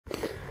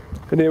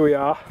And here we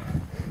are.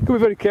 Got to be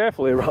very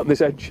careful here around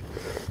this edge.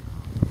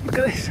 Look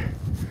at this.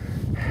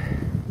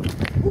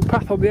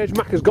 Path on the edge,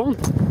 Mac has gone.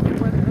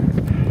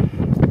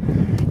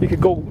 You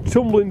can go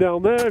tumbling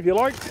down there if you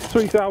like,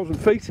 3,000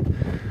 feet,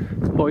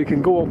 or you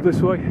can go up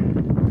this way.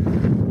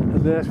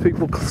 And there's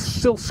people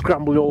still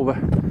scrambling over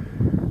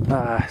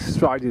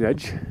Striding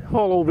Edge,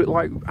 all over it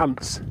like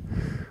ants.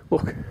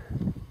 Look,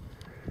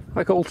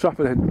 like Old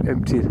Trafford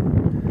emptied.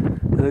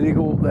 And then you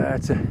go up there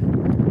to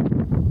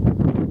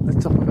the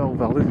top of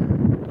Helvellyn.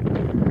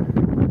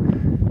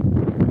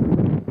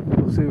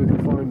 We'll see if we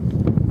can find.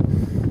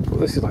 Well,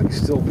 this is like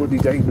still bloody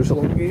dangerous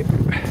along here.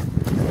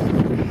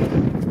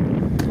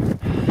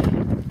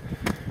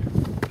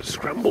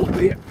 Scramble up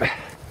here.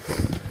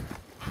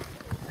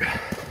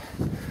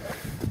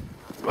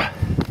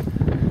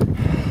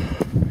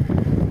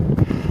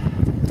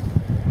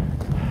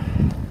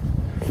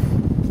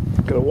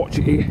 Gotta watch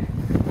it here.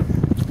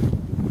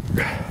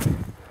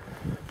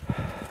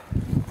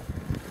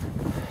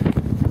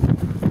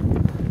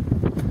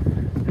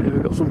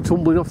 We've got some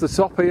tumbling off the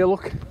top here,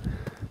 look.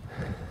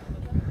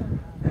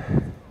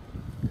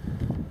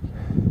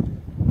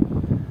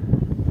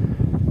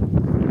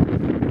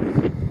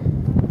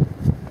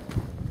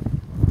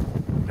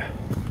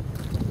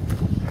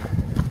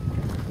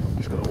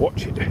 Just gotta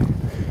watch it.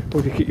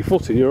 If you keep your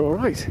foot in, you're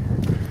alright.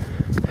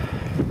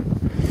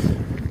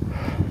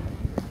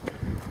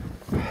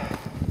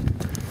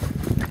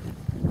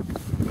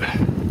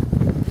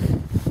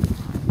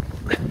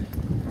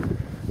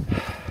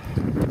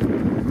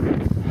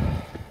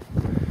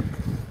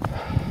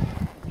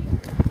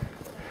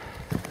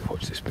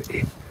 Watch this bit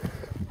here.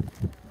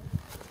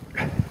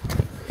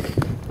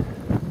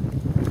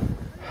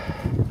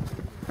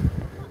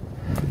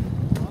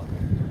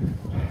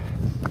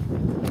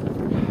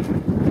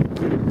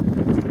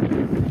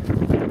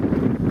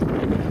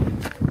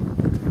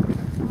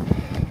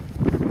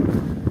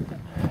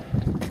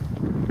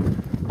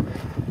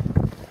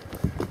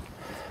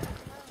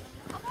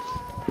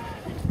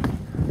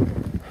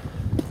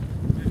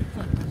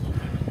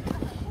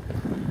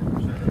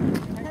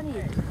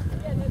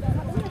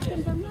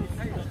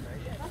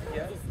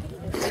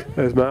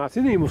 There's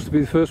Martin, he must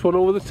be the first one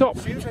over the top.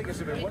 Seems like it's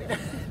a bit wet.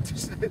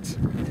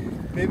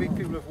 Maybe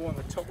people have worn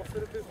the top off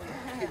it a bit.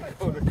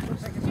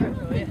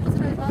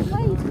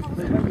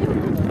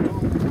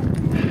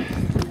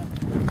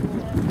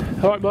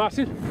 Alright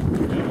Martin,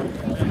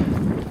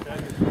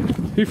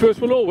 you first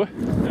one over?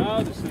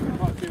 No, there's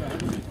quite a few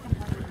ahead of me.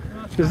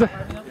 Is there?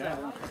 Yeah.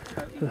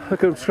 Look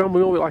at them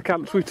scrambling over it like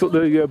ants. We took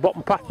the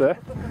bottom path there,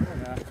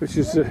 which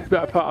is a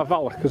better part of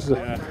Valor because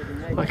I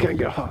can't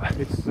get off that.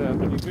 It's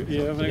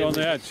you're having on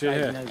the edge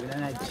here.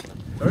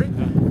 Sorry?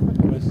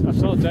 I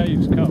saw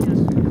Dave's coat.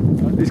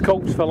 His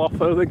coat's fell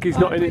off. I think he's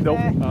not in it though.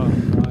 Oh,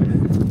 right.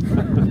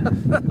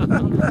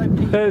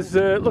 There's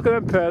look at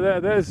them pair there.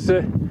 There's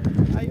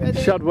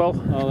Shadwell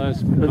Oh,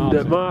 there's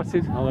and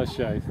Martin. Oh, there's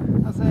Shade.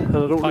 And I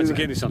don't Pints really... of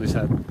Guinness on his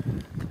head.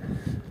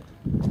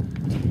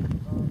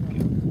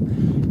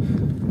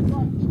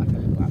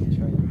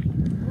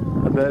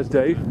 And there's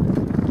Dave.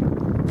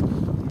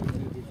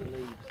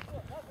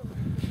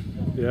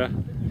 Yeah.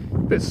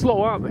 Bit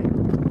slow, aren't they?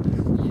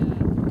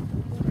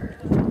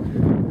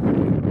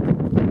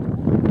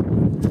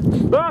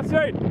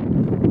 Martin!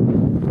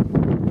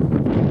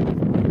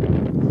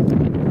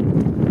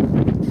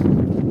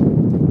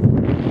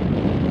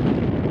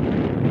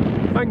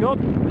 Hang on.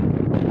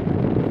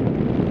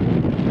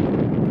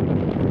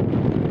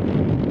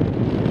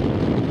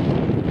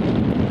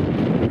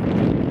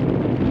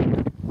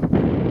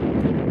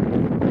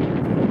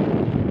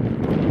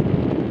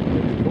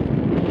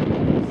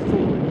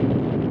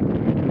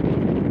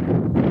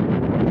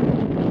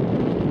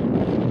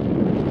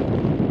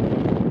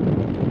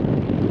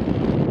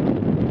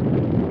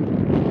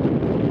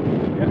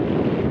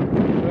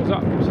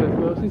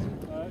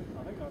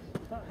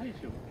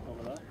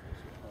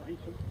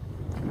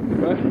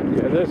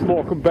 Yeah, there's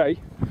Morecambe Bay.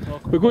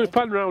 We're going to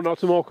pan round now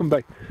to Morecambe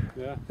Bay.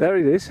 Yeah. There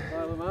it is.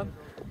 Well, man.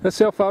 Let's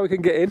see how far we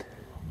can get in.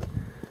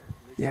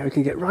 Yeah, we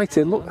can get right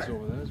in, look. That's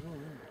over there as well,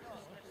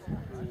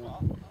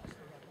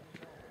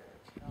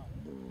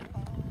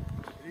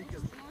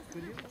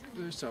 yeah.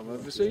 First time I've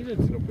ever seen it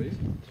up here.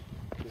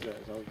 Is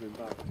it? I've been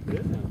back.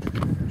 Yeah.